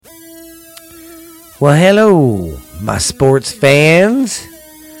Well, hello, my sports fans.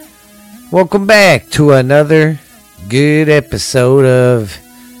 Welcome back to another good episode of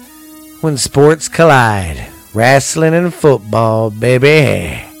When Sports Collide. Wrestling and football,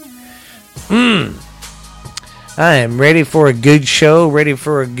 baby. I am ready for a good show, ready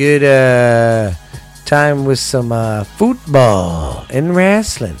for a good time with some football and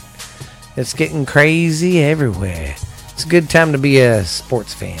wrestling. It's getting crazy everywhere. It's a good time to be a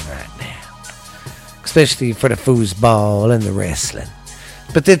sports fan right now, especially for the foosball and the wrestling.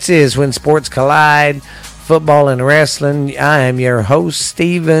 But this is When Sports Collide, football and wrestling. I am your host,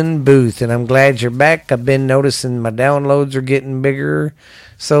 Stephen Booth, and I'm glad you're back. I've been noticing my downloads are getting bigger,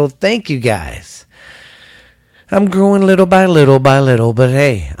 so thank you guys. I'm growing little by little by little, but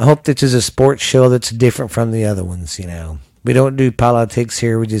hey, I hope this is a sports show that's different from the other ones, you know. We don't do politics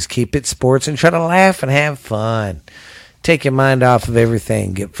here. We just keep it sports and try to laugh and have fun. Take your mind off of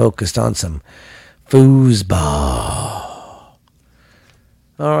everything. Get focused on some foosball.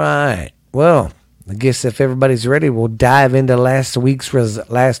 All right. Well, I guess if everybody's ready, we'll dive into last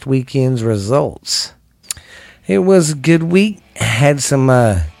weekend's results. It was a good week. Had some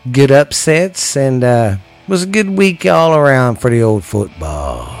good upsets, and was a good week all around for the old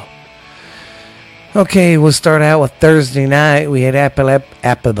football. Okay, we'll start out with Thursday night. We had Appalachian.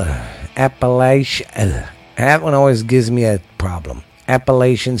 That one always gives me a problem.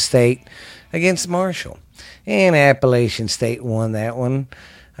 Appalachian State against Marshall. And Appalachian State won that one.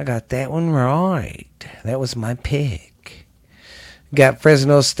 I got that one right. That was my pick. Got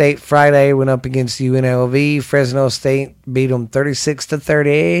Fresno State Friday, went up against UNLV. Fresno State beat them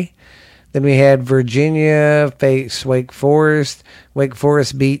 36-30. Then we had Virginia face Wake Forest. Wake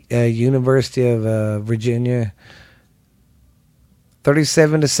Forest beat University of Virginia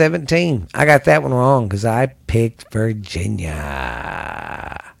 37-17. I got that one wrong because I picked Virginia.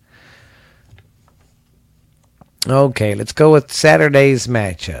 Okay, let's go with Saturday's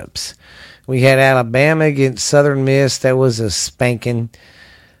matchups. We had Alabama against Southern Miss. That was a spanking.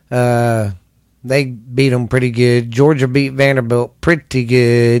 They beat them pretty good. Georgia beat Vanderbilt pretty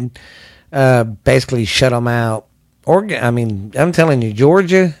good. Basically shut them out. I'm telling you,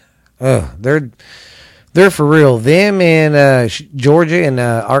 Georgia, they're for real. Them and Georgia and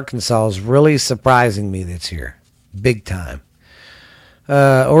Arkansas is really surprising me this year, big time.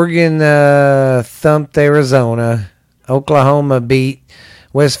 Oregon thumped Arizona. Oklahoma beat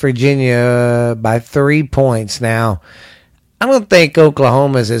West Virginia by 3 points. Now, I don't think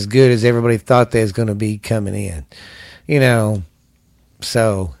Oklahoma is as good as everybody thought they was going to be coming in. You know,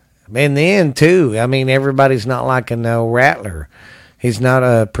 so in the end, too, everybody's not like a Rattler. He's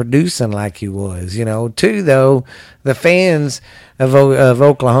not producing like he was, you know. Too, though, the fans of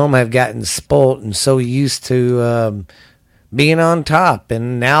Oklahoma have gotten spoilt and so used to being on top,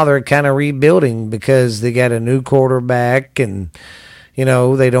 and now they're kind of rebuilding because they got a new quarterback, and you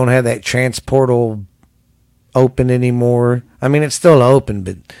know they don't have that transportal open anymore. It's still open,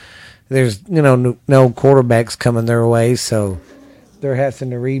 but there's no quarterbacks coming their way, so they're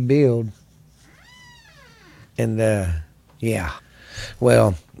having to rebuild. And yeah.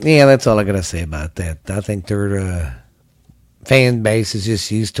 Well, yeah, that's all I got to say about that. I think their fan base is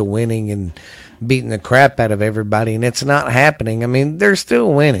just used to winning and beating the crap out of everybody, and it's not happening. They're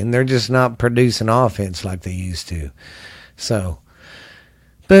still winning. They're just not producing offense like they used to. So,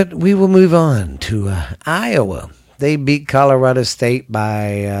 but we will move on to Iowa. They beat Colorado State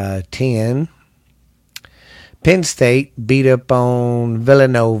by 10. Penn State beat up on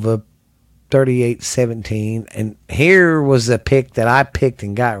Villanova 38-17, and here was a pick that I picked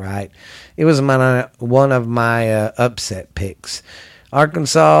and got right. It was one of my upset picks.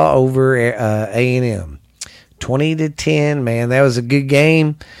 Arkansas over A&M, 20-10. Man, that was a good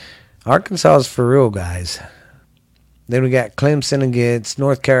game. Arkansas is for real, guys. Then we got Clemson against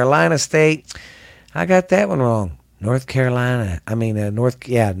North Carolina State. I got that one wrong. North Carolina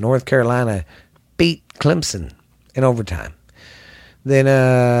beat Clemson in overtime. Then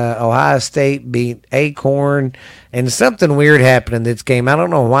Ohio State beat Acorn, and something weird happened in this game. I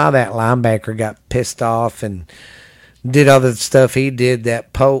don't know why that linebacker got pissed off and did all the stuff he did,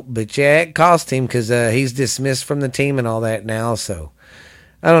 that Pope. But yeah, it cost him because he's dismissed from the team and all that now. So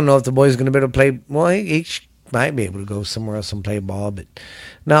I don't know if the boy's going to be able to play. Well, he might be able to go somewhere else and play ball, but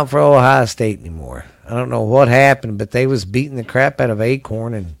not for Ohio State anymore. I don't know what happened, but they was beating the crap out of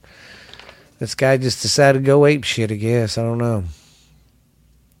Acorn, and this guy just decided to go ape shit, I guess. I don't know.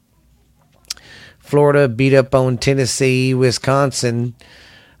 Florida beat up on Tennessee. Wisconsin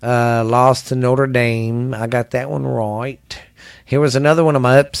lost to Notre Dame. I got that one right. Here was another one of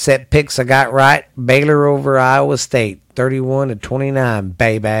my upset picks I got right. Baylor over Iowa State, 31-29,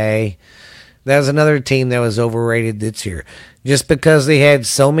 baby. That was another team that was overrated this year. Just because they had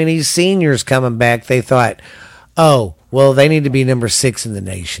so many seniors coming back, they thought, oh, well, they need to be number 6 in the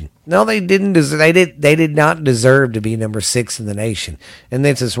nation. No, they didn't. They did not deserve to be number 6 in the nation, and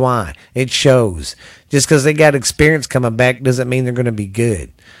this is why. It shows. Just because they got experience coming back doesn't mean they're going to be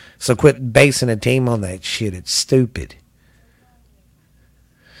good. So quit basing a team on that shit. It's stupid.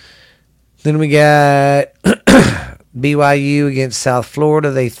 Then we got BYU against South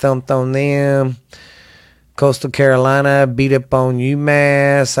Florida. They thumped on them. Coastal Carolina beat up on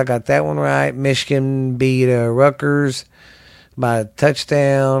UMass. I got that one right. Michigan beat Rutgers by a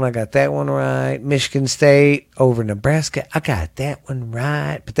touchdown. I got that one right. Michigan State over Nebraska. I got that one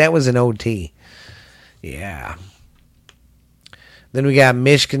right. But that was an OT. Yeah. Then we got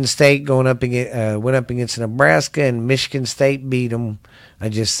Michigan State went up against Nebraska, and Michigan State beat them. I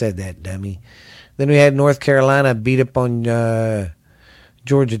just said that, dummy. Then we had North Carolina beat up on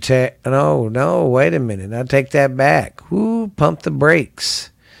Georgia Tech. No, wait a minute. I take that back. Who pumped the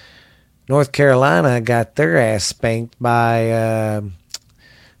brakes? North Carolina got their ass spanked by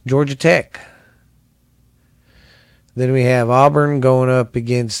Georgia Tech. Then we have Auburn going up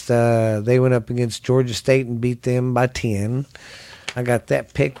against, they went up against Georgia State and beat them by 10. I got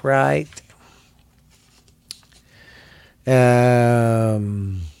that pick right.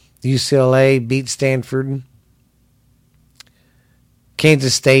 UCLA beat Stanford.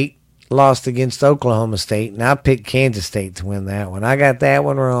 Kansas State lost against Oklahoma State, and I picked Kansas State to win that one. I got that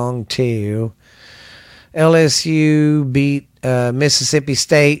one wrong, too. LSU beat Mississippi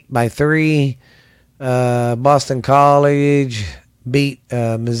State by 3. Boston College beat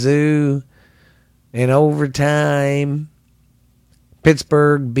Mizzou in overtime.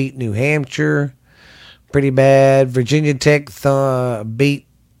 Pittsburgh beat New Hampshire pretty bad. Virginia Tech beat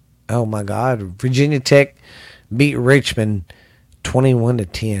Richmond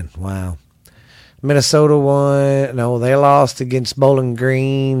 21-10. Wow. Minnesota won. No, they lost against Bowling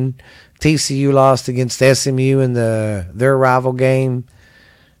Green. TCU lost against SMU in their rival game.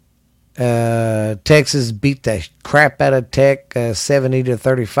 Texas beat the crap out of Tech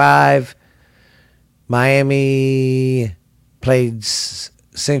 70-35. Miami played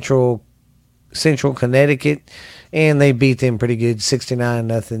Central Connecticut, and they beat them pretty good,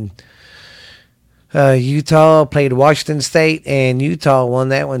 69-0. Utah played Washington State, and Utah won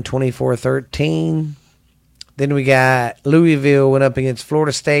that one 24-13. Then we got Louisville went up against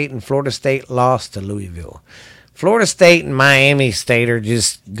Florida State, and Florida State lost to Louisville. Florida State and Miami State are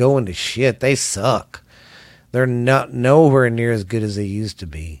just going to shit. They suck. They're not nowhere near as good as they used to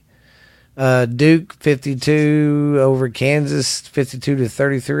be. Duke 52 over Kansas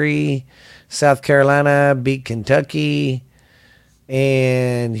 52-33. South Carolina beat Kentucky,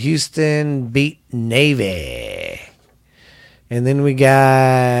 and Houston beat Navy. And then we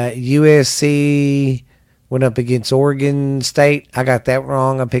got USC went up against Oregon State. I got that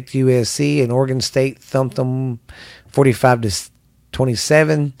wrong. I picked USC, and Oregon State thumped them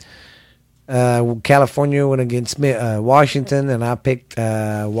 45-27. California went against Washington, and I picked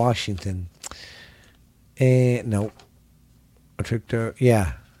Washington. And I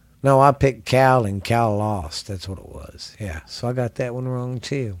picked Cal, and Cal lost. That's what it was. Yeah, so I got that one wrong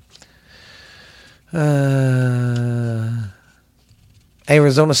too.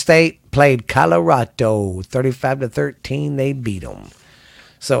 Arizona State played Colorado 35-13. They beat them.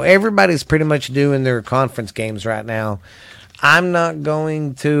 So everybody's pretty much doing their conference games right now. I'm not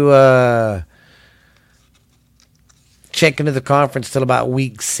going to check into the conference till about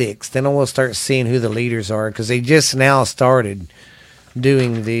week 6. Then we'll start seeing who the leaders are, because they just now started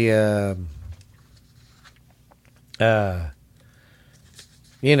doing the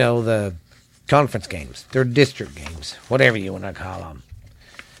the conference games. They're district games, whatever you want to call them.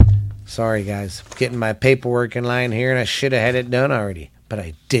 Sorry, guys. Getting my paperwork in line here, and I should have had it done already, but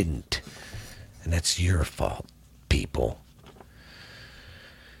I didn't. And that's your fault, people.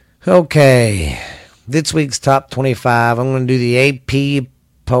 Okay, this week's top 25. I'm going to do the AP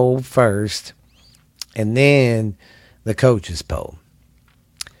poll first, and then the coaches poll.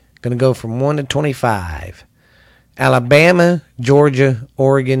 Going to go from 1 to 25. Alabama, Georgia,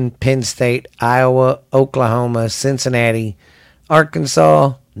 Oregon, Penn State, Iowa, Oklahoma, Cincinnati,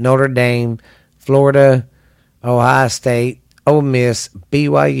 Arkansas, Notre Dame, Florida, Ohio State, Ole Miss,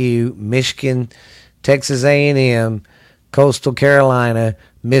 BYU, Michigan, Texas A&M, Coastal Carolina,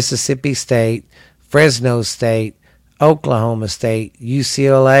 Mississippi State, Fresno State, Oklahoma State,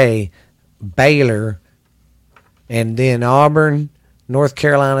 UCLA, Baylor, and then Auburn, North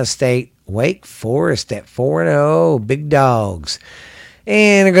Carolina State, Wake Forest at 4-0, big dogs.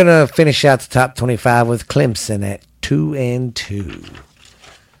 And they're going to finish out the top 25 with Clemson at 2-2.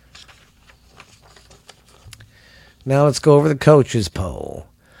 Now let's go over the coaches poll.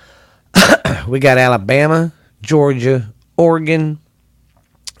 We got Alabama, Georgia, Oregon,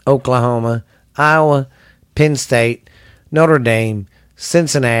 Oklahoma, Iowa, Penn State, Notre Dame,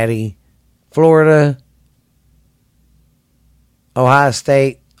 Cincinnati, Florida, Ohio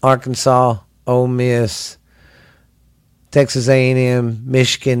State, Arkansas, Ole Miss, Texas A&M,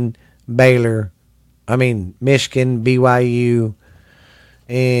 Michigan, Michigan, BYU,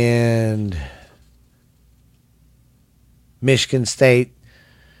 and Michigan State,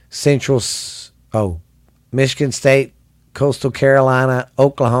 Michigan State, Coastal Carolina,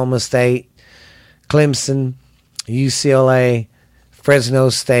 Oklahoma State, Clemson, UCLA, Fresno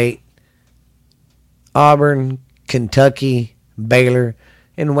State, Auburn, Kentucky, Baylor,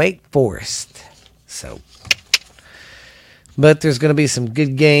 and Wake Forest. But there's going to be some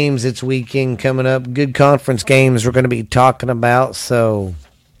good games this weekend coming up. Good conference games we're going to be talking about. So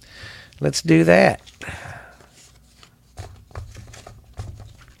let's do that.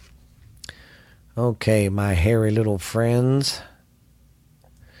 Okay, my hairy little friends.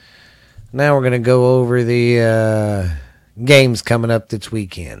 Now we're going to go over the games coming up this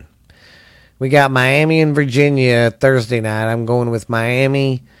weekend. We got Miami and Virginia Thursday night. I'm going with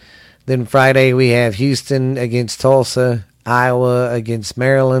Miami. Then Friday we have Houston against Tulsa, Iowa against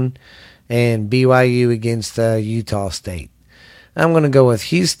Maryland, and BYU against Utah State. I'm going to go with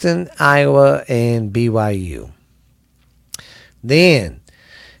Houston, Iowa, and BYU. Then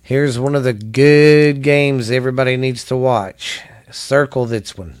here's one of the good games everybody needs to watch. Circle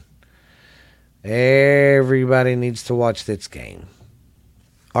this one. Everybody needs to watch this game.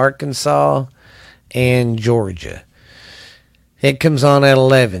 Arkansas and Georgia. It comes on at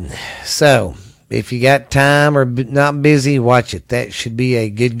 11. So, if you got time or not busy, watch it. That should be a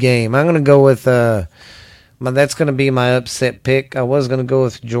good game. I'm going to go with, that's going to be my upset pick. I was going to go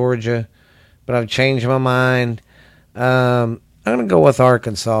with Georgia, but I've changed my mind. I'm going to go with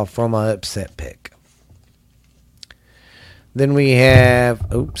Arkansas for my upset pick. Then we have,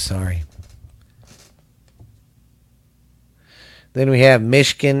 Then we have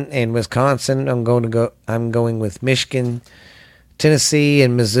Michigan and Wisconsin. I'm going with Michigan. Tennessee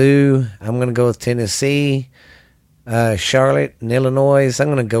and Mizzou. I'm going to go with Tennessee. Charlotte and Illinois. I'm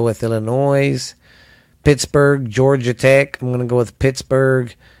going to go with Illinois. Pittsburgh, Georgia Tech. I'm going to go with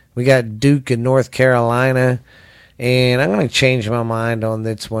Pittsburgh. We got Duke and North Carolina. And I'm going to change my mind on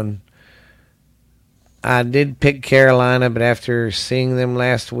this one. I did pick Carolina, but after seeing them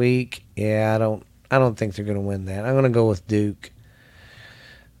last week, I don't think they're going to win that. I'm going to go with Duke.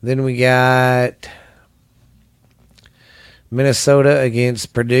 Then we got Minnesota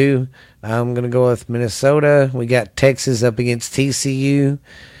against Purdue. I'm going to go with Minnesota. We got Texas up against TCU.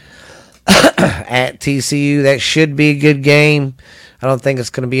 At TCU, that should be a good game. I don't think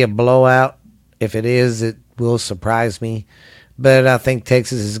it's going to be a blowout. If it is, it will surprise me. But I think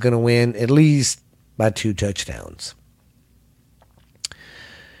Texas is going to win at least by 2 touchdowns.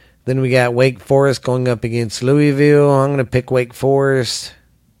 Then we got Wake Forest going up against Louisville. I'm going to pick Wake Forest.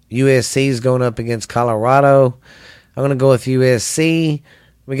 USC is going up against Colorado. I'm going to go with USC.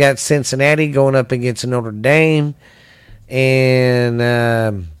 We got Cincinnati going up against Notre Dame. And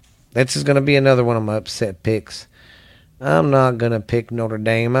this is going to be another one of my upset picks. I'm not going to pick Notre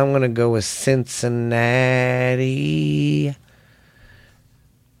Dame. I'm going to go with Cincinnati.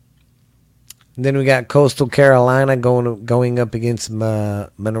 Then we got Coastal Carolina going up against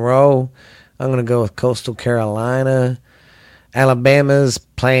Monroe. I'm going to go with Coastal Carolina. Alabama's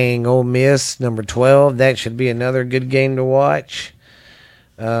playing Ole Miss, number 12. That should be another good game to watch.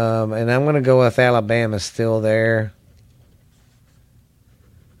 And I'm going to go with Alabama still there.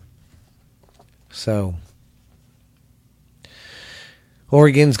 So,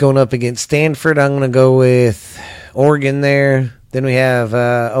 Oregon's going up against Stanford. I'm going to go with Oregon there. Then we have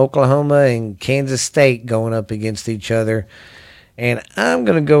Oklahoma and Kansas State going up against each other. And I'm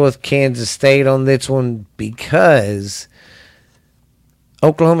going to go with Kansas State on this one because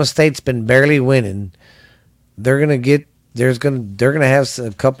Oklahoma State's been barely winning. They're going to have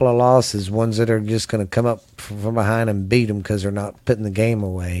a couple of losses, ones that are just going to come up from behind and beat them because they're not putting the game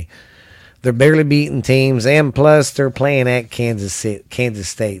away. They're barely beating teams, and plus they're playing at Kansas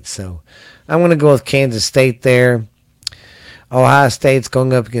State. So I'm going to go with Kansas State there. Ohio State's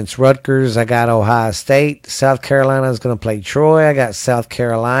going up against Rutgers. I got Ohio State. South Carolina is going to play Troy. I got South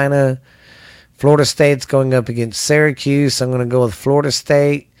Carolina. Florida State's going up against Syracuse. I'm going to go with Florida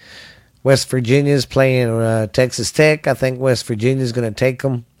State. West Virginia's playing Texas Tech. I think West Virginia's going to take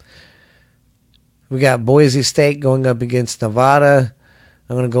them. We got Boise State going up against Nevada.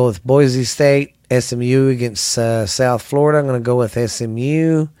 I'm going to go with Boise State. SMU against South Florida. I'm going to go with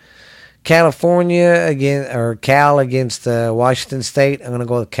SMU. California Cal against Washington State. I'm going to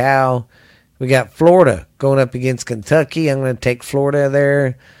go with Cal. We got Florida going up against Kentucky. I'm going to take Florida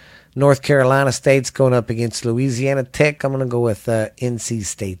there. North Carolina State's going up against Louisiana Tech. I'm going to go with NC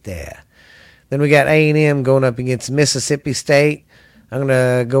State there. Then we got A&M going up against Mississippi State. I'm going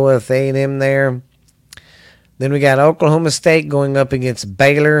to go with A&M there. Then we got Oklahoma State going up against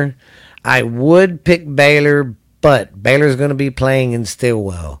Baylor. I would pick Baylor, but Baylor's going to be playing in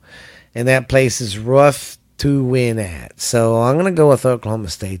Stillwell. And that place is rough to win at. So I'm going to go with Oklahoma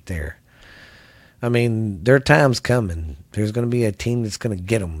State there. I mean, their time's coming. There's going to be a team that's going to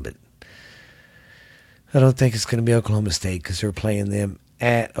get them, but I don't think it's going to be Oklahoma State because they're playing them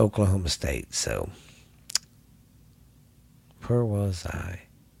at Oklahoma State. So, where was I?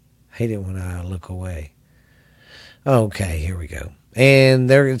 Hate it when I look away. Okay, here we go.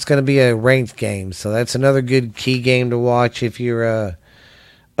 And it's going to be a ranked game, so that's another good key game to watch if you're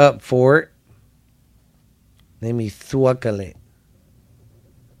up for it. Let me thwackle it.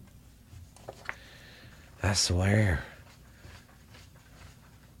 I swear.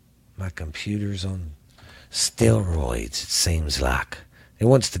 My computer's on steroids, it seems like. It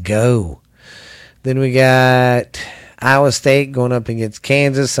wants to go. Then we got Iowa State going up against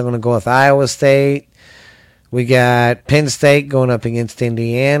Kansas. I'm going to go with Iowa State. We got Penn State going up against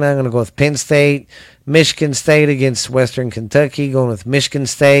Indiana. I'm going to go with Penn State. Michigan State against Western Kentucky, going with Michigan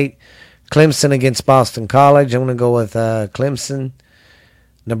State. Clemson against Boston College. I'm going to go with Clemson.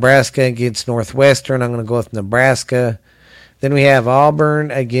 Nebraska against Northwestern. I'm going to go with Nebraska. Then we have Auburn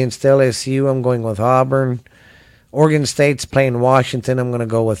against LSU. I'm going with Auburn. Oregon State's playing Washington. I'm going to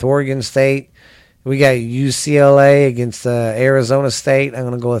go with Oregon State. We got UCLA against Arizona State. I'm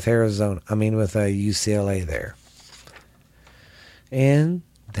going to go with UCLA there. And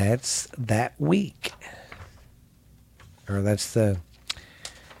that's that week. Or that's the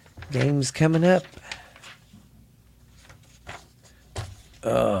games coming up.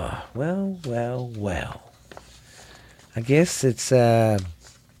 Well. I guess it's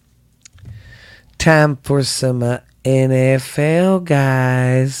time for some NFL,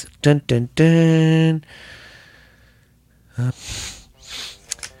 guys. Dun, dun, dun.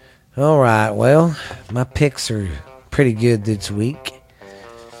 All right, well, my picks are pretty good this week.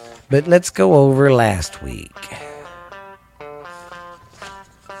 But let's go over last week.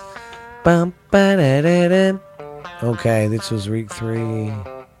 Bum, ba-da-da-da. Okay, this was week 3.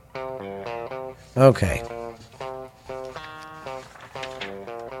 Okay.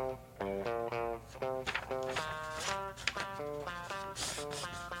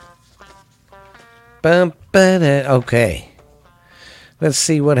 Okay. Let's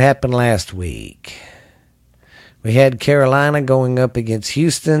see what happened last week. We had Carolina going up against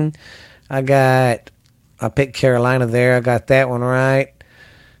Houston. I picked Carolina there. I got that one right.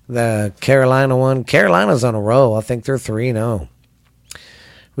 The Carolina one. Carolina's on a roll. I think they're 3-0.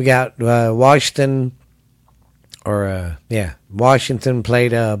 We got Washington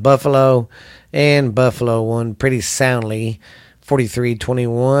played Buffalo, and Buffalo won pretty soundly,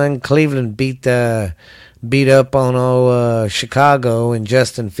 43-21. Cleveland beat up on Chicago and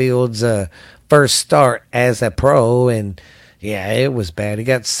Justin Fields' first start as a pro, and yeah, it was bad. He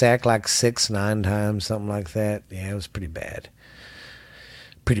got sacked like 6-9 times, something like that. Yeah, it was pretty bad.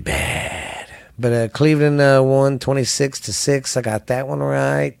 But Cleveland won 26-6. I got that one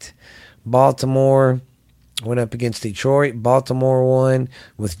right. Baltimore went up against Detroit. Baltimore won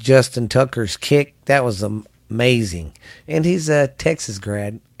with Justin Tucker's kick. That was amazing. And he's a Texas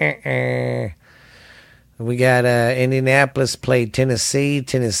grad. We got Indianapolis played Tennessee.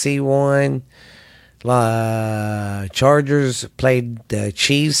 Tennessee won. Chargers played the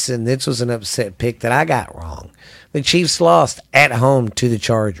Chiefs, and this was an upset pick that I got wrong. The Chiefs lost at home to the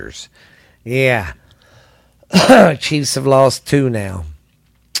Chargers. Yeah. Chiefs have lost 2 now.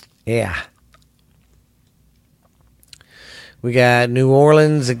 Yeah. We got New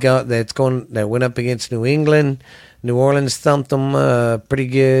Orleans that went up against New England. New Orleans thumped them pretty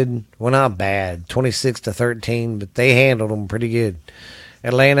good. Well, not bad. 26-13, but they handled them pretty good.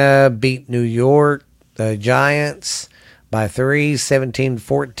 Atlanta beat New York, the Giants, by 3,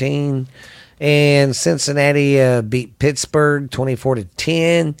 17-14. And Cincinnati beat Pittsburgh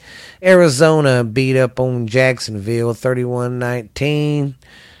 24-10. Arizona beat up on Jacksonville 31-19.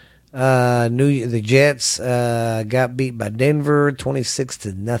 The Jets got beat by Denver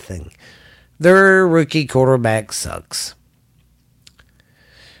 26-0. Their rookie quarterback sucks.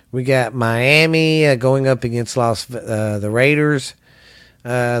 We got Miami going up against the Raiders.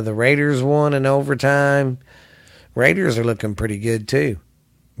 The Raiders won in overtime. Raiders are looking pretty good too.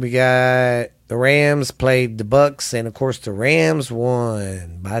 We got The Rams played the Bucks, and of course the Rams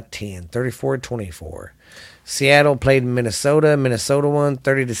won by 10, 34-24. Seattle played Minnesota. Minnesota won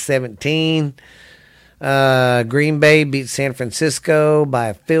 30-17. Green Bay beat San Francisco by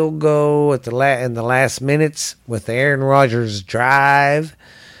a field goal in the last minutes with the Aaron Rodgers drive.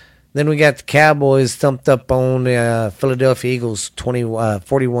 Then we got the Cowboys thumped up on Philadelphia Eagles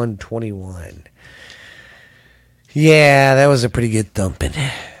 41-21. Yeah, that was a pretty good thumping,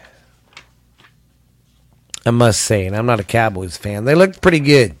 I must say. And I'm not a Cowboys fan. They looked pretty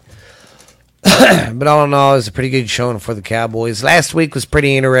good. But all in all, it was a pretty good showing for the Cowboys. Last week was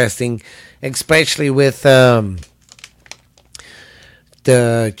pretty interesting, especially with the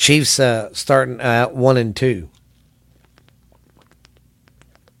Chiefs starting out 1-2.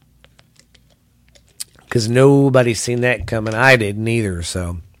 Because nobody's seen that coming. I didn't either,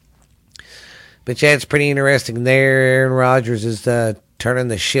 so. But yeah, it's pretty interesting there. Aaron Rodgers is turning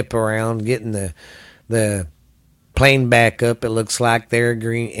the ship around, getting the plane back up, it looks like, there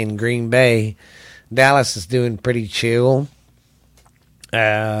in Green Bay. Dallas is doing pretty chill.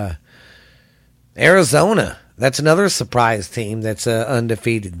 Arizona, that's another surprise team that's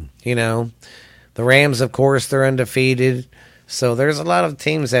undefeated. You know, the Rams, of course, they're undefeated. So there's a lot of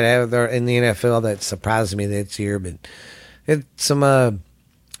teams that have in the NFL that surprised me this year, but it's some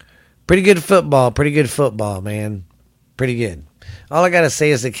pretty good football, man. Pretty good. All I got to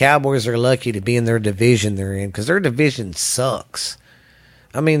say is the Cowboys are lucky to be in their division they're in, because their division sucks.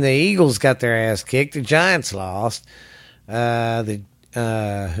 I mean, the Eagles got their ass kicked. The Giants lost. Who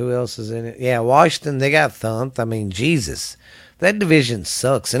else is in it? Yeah, Washington, they got thumped. I mean, Jesus. That division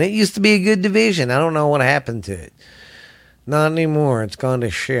sucks, and it used to be a good division. I don't know what happened to it. Not anymore. It's gone to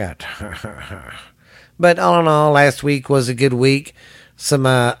shit. But all in all, last week was a good week. Some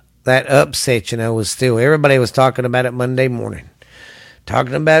that upset, was still, everybody was talking about it Monday morning.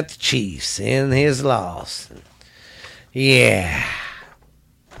 Talking about the Chiefs and his loss. Yeah.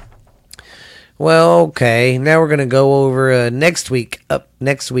 Well, okay. Now we're going to go over next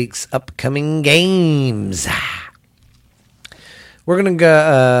week's upcoming games. We're going to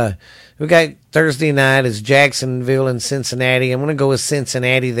go, we got Thursday night is Jacksonville and Cincinnati. I'm going to go with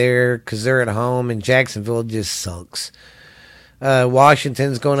Cincinnati there because they're at home, and Jacksonville just sucks.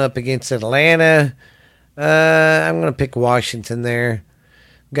 Washington's going up against Atlanta. I'm going to pick Washington there.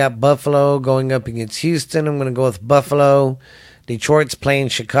 Got Buffalo going up against Houston. I'm going to go with Buffalo. Detroit's playing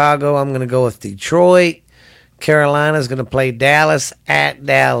Chicago. I'm going to go with Detroit. Carolina's going to play Dallas at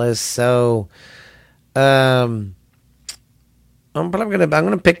Dallas. So, I'm going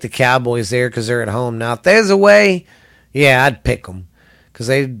to pick the Cowboys there because they're at home. Now, if there's a way, yeah, I'd pick them because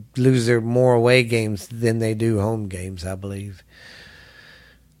they lose their more away games than they do home games, I believe.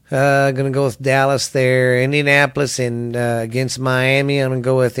 Going to go with Dallas there. Indianapolis and against Miami. I'm going to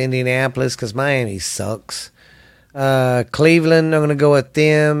go with Indianapolis because Miami sucks. Cleveland, I'm going to go with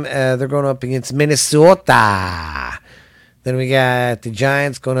them. They're going up against Minnesota. Then we got the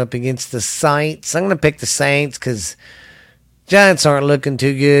Giants going up against the Saints. I'm going to pick the Saints because Giants aren't looking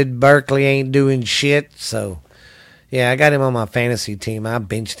too good. Barkley ain't doing shit. So, yeah, I got him on my fantasy team. I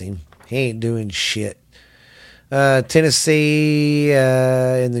benched him. He ain't doing shit. Tennessee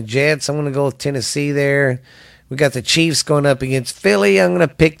and the Jets. I'm going to go with Tennessee there. We got the Chiefs going up against Philly. I'm going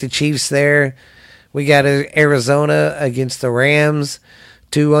to pick the Chiefs there. We got Arizona against the Rams.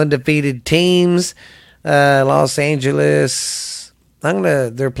 Two undefeated teams. Los Angeles.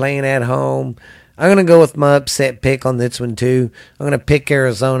 They're playing at home. I'm going to go with my upset pick on this one too. I'm going to pick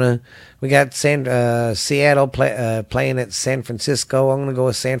Arizona. We got Seattle playing at San Francisco. I'm going to go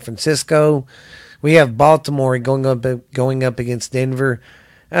with San Francisco. We have Baltimore going up against Denver.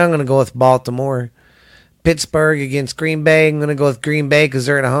 I'm going to go with Baltimore. Pittsburgh against Green Bay. I'm going to go with Green Bay because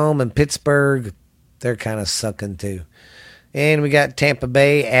they're at home. And Pittsburgh, they're kind of sucking too. And we got Tampa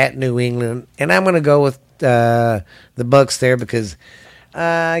Bay at New England. And I'm going to go with the Bucks there because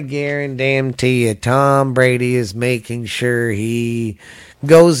I guarantee you Tom Brady is making sure he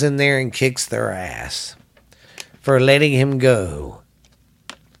goes in there and kicks their ass for letting him go.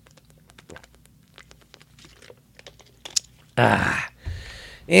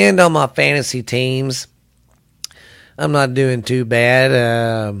 And on my fantasy teams, I'm not doing too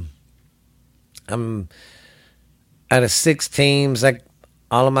bad. I'm out of 6 teams.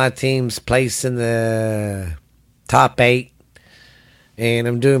 All of my teams placed in the top 8, and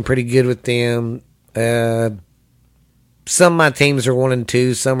I'm doing pretty good with them. Some of my teams are 1 and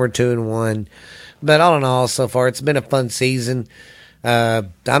 2, some are 2 and 1. But all in all, so far, it's been a fun season.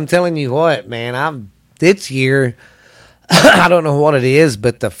 I'm telling you what, man, this year, I don't know what it is,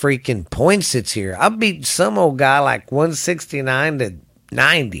 but the freaking points this year. I beat some old guy like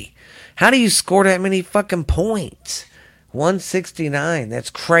 169-90. How do you score that many fucking points? 169. That's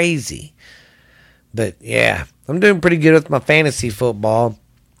crazy. But yeah, I'm doing pretty good with my fantasy football.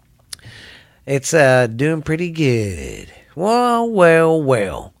 It's doing pretty good.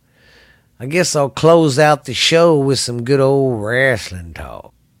 Well. I guess I'll close out the show with some good old wrestling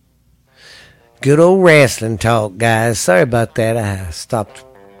talk. Good old wrestling talk, guys. Sorry about that. I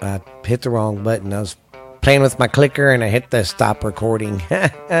hit the wrong button. I was playing with my clicker and I hit the stop recording.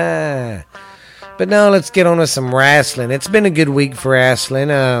 But no, let's get on with some wrestling. It's been a good week for wrestling.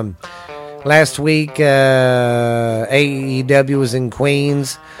 Last week, AEW was in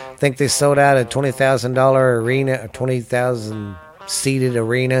Queens. I think they sold out a $20,000 arena, a 20,000 seated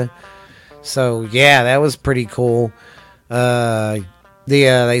arena. So yeah, that was pretty cool.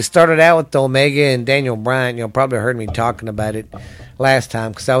 They started out with Omega and Daniel Bryan. You'll probably heard me talking about it last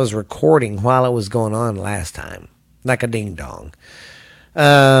time because I was recording while it was going on last time, like a ding dong.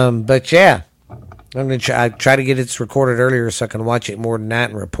 But yeah, I'm gonna try to get it recorded earlier so I can watch it more tonight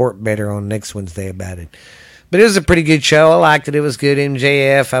and report better on next Wednesday about it. But it was a pretty good show. I liked it. It was good.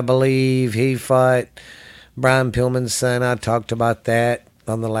 MJF, I believe, he fought Brian Pillman's son. I talked about that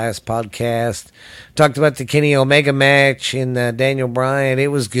on the last podcast. Talked about the Kenny Omega match and Daniel Bryan.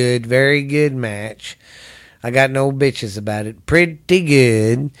 It was good. Very good match. I got no bitches about it. Pretty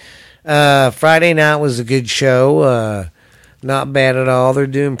good. Friday night was a good show. Not bad at all. They're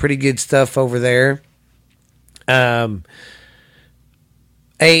doing pretty good stuff over there. WWE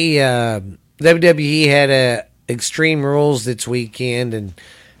had Extreme Rules this weekend, and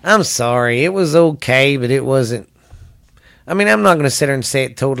I'm sorry, it was okay, but it wasn't. I mean, I'm not going to sit there and say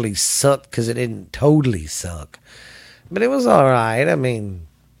it totally sucked because it didn't totally suck, but it was all right. I mean,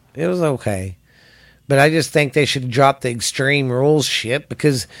 it was okay. But I just think they should drop the Extreme Rules shit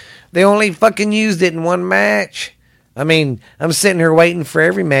because they only fucking used it in one match. I mean, I'm sitting here waiting for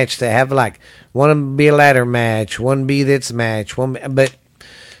every match to have like one be a ladder match, one be this match, but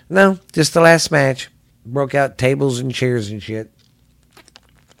no, just the last match. Broke out tables and chairs and shit.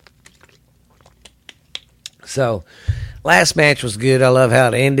 So, last match was good. I love how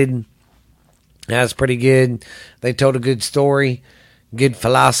it ended. That was pretty good. They told a good story, good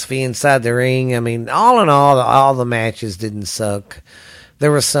philosophy inside the ring. I mean, all in all the matches didn't suck.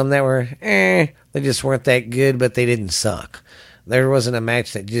 There were some that were, they just weren't that good, but they didn't suck. There wasn't a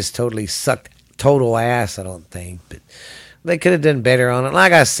match that just totally sucked total ass, I don't think. But they could have done better on it.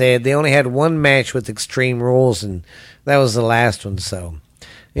 Like I said, they only had one match with Extreme Rules, and that was the last one. So,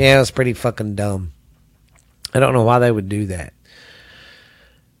 yeah, it was pretty fucking dumb. I don't know why they would do that.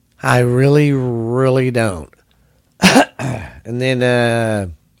 I really, really don't. And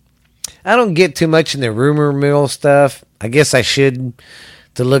then, I don't get too much in the rumor mill stuff. I guess I should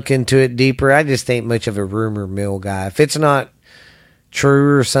to look into it deeper. I just ain't much of a rumor mill guy. If it's not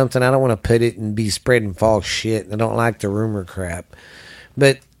true or something, I don't want to put it and be spreading false shit. I don't like the rumor crap.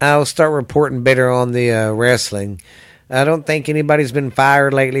 But I'll start reporting better on the wrestling. I don't think anybody's been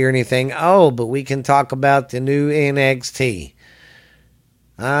fired lately or anything. Oh, but we can talk about the new NXT.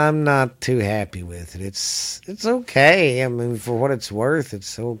 I'm not too happy with it. It's okay. I mean, for what it's worth, it's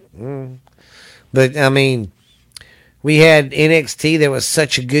so... But, I mean, we had NXT that was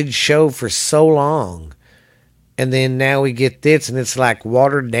such a good show for so long. And then now we get this, and it's like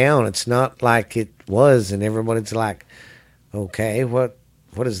watered down. It's not like it was, and everybody's like, okay, what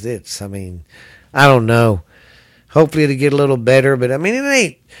is this? I mean, I don't know. Hopefully it'll get a little better, but I mean, it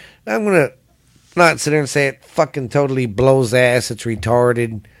ain't. I'm going to not sit there and say it fucking totally blows ass. It's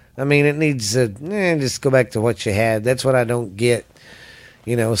retarded. I mean, it needs to just go back to what you had. That's what I don't get.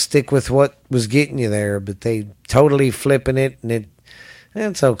 You know, stick with what was getting you there, but they totally flipping it, and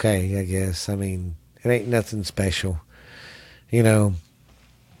it's okay, I guess. I mean, it ain't nothing special. You know,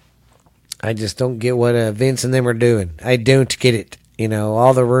 I just don't get what Vince and them are doing. I don't get it. You know,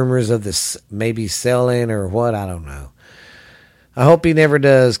 all the rumors of this maybe selling or what, I don't know. I hope he never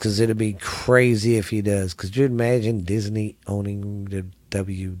does, because it'd be crazy if he does. Because you'd imagine Disney owning the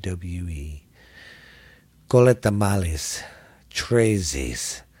WWE. Coletamales.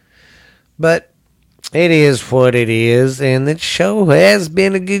 Crazies. But it is what it is, and the show has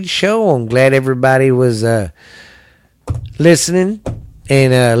been a good show. I'm glad everybody was listening,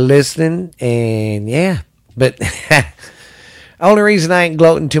 and yeah. But only reason I ain't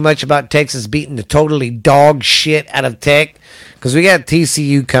gloating too much about Texas beating the totally dog shit out of Tech, because we got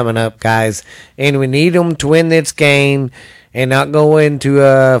TCU coming up, guys, and we need them to win this game and not go into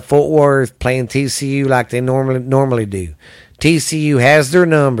Fort Worth playing TCU like they normally do. TCU has their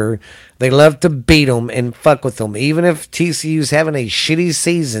number. They love to beat them and fuck with them. Even if TCU's having a shitty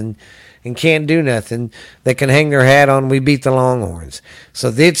season, and can't do nothing that can hang their hat on, we beat the Longhorns. So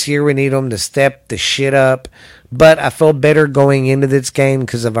this year we need them to step the shit up. But I feel better going into this game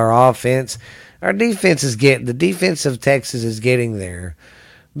because of our offense. Our defense is the defense of Texas is getting there,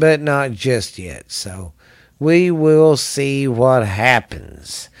 but not just yet. So we will see what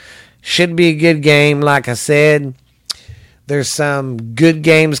happens. Should be a good game, like I said. There's some good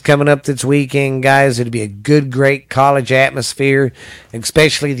games coming up this weekend, guys. It'll be a good, great college atmosphere,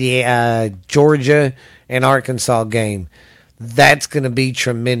 especially the Georgia and Arkansas game. That's going to be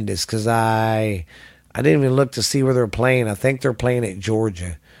tremendous because I didn't even look to see where they're playing. I think they're playing at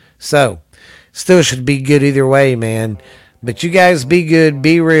Georgia. So, still should be good either way, man. But you guys be good,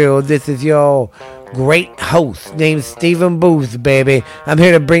 be real. This is your great host named Stephen Booth, baby. I'm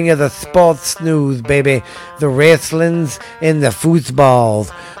here to bring you the sports news, baby. The wrestlings and the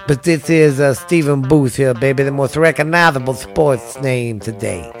footballs. But this is Stephen Booth here, baby. The most recognizable sports name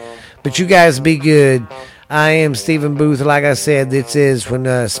today. But you guys be good. I am Stephen Booth. Like I said, this is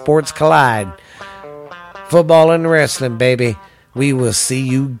when sports collide. Football and wrestling, baby. We will see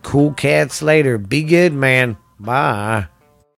you cool cats later. Be good, man. Bye.